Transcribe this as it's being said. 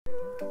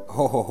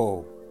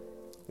Oh,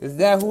 is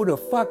that who the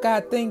fuck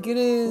I think it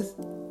is?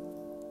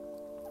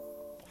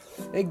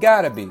 It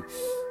gotta be.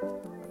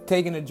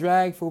 Taking a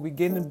drag before we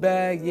get in the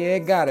bag? Yeah,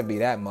 it gotta be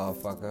that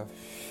motherfucker.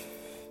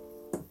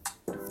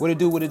 What it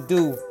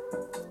do?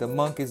 The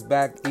Monk is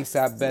back.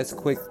 Eastside Best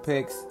Quick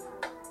Picks.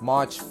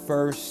 March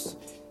 1st.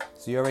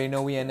 So you already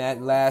know we in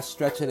that last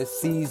stretch of the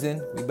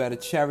season. We better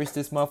cherish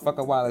this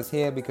motherfucker while it's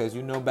here because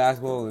you know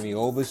basketball will be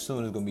over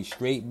soon. It's gonna be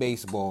straight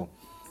baseball.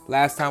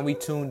 Last time we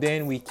tuned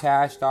in, we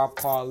cashed our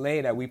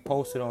parlay that we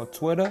posted on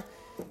Twitter.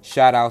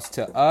 Shout outs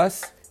to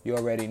us. You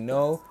already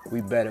know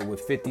we bet it with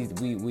 50.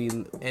 We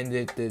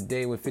ended the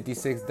day with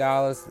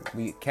 $56.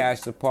 We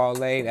cashed the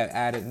parlay that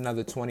added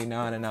another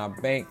 29 in our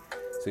bank.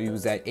 So he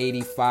was at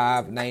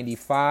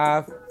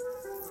 85.95.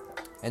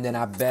 And then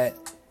I bet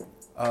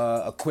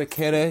a quick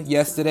hitter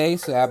yesterday.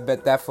 So I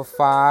bet that for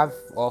 $5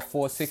 or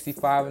 $4.65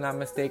 if I'm not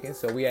mistaken.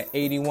 So we at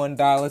 $81,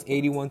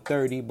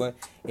 $81.30, but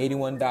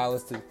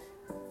 $81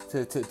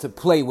 to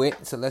play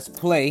with. So let's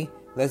play.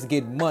 Let's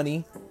get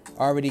money.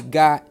 Already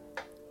got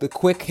the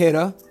quick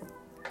hitter.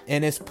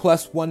 And it's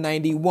plus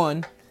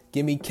 191.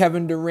 Give me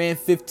Kevin Durant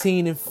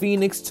 15 in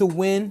Phoenix to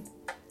win.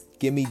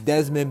 Give me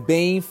Desmond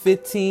Bane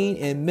 15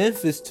 in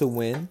Memphis to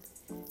win.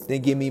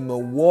 Then give me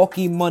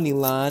Milwaukee money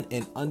line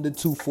and under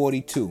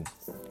 242.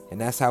 And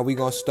that's how we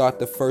going to start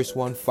the first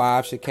one.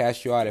 5 should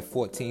cash you out at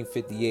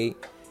 14.58.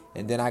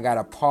 And then I got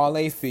a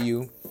parlay for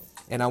you.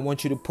 And I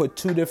want you to put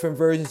 2 different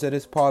versions of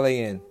this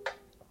parlay in.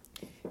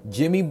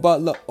 Jimmy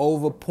Butler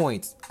over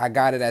points. I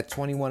got it at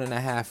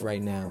 21.5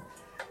 right now.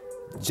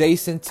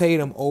 Jason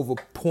Tatum over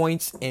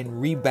points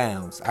and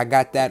rebounds. I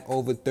got that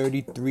over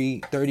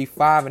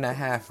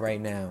 35.5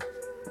 right now.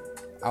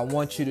 I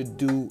want you to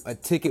do a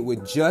ticket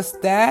with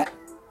just that.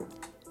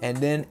 And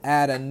then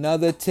add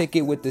another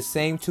ticket with the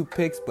same 2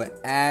 picks.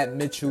 But add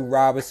Mitchell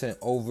Robinson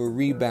over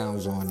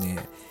rebounds on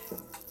there.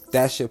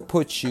 That should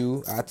put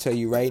you, I'll tell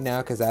you right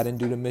now because I didn't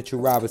do the Mitchell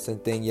Robinson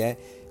thing yet.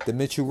 The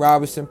Mitchell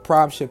Robinson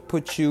prop should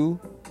put you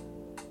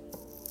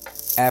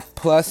at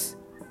plus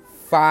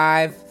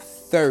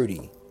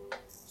 530.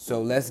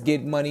 So let's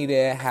get money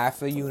there,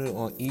 half a unit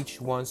on each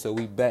one. So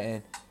we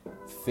betting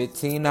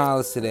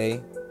 $15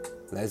 today.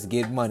 Let's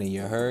get money.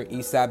 You heard?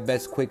 Eastside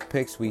Best Quick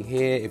Picks. We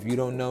here. If you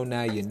don't know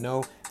now, you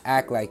know.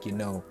 Act like you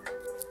know.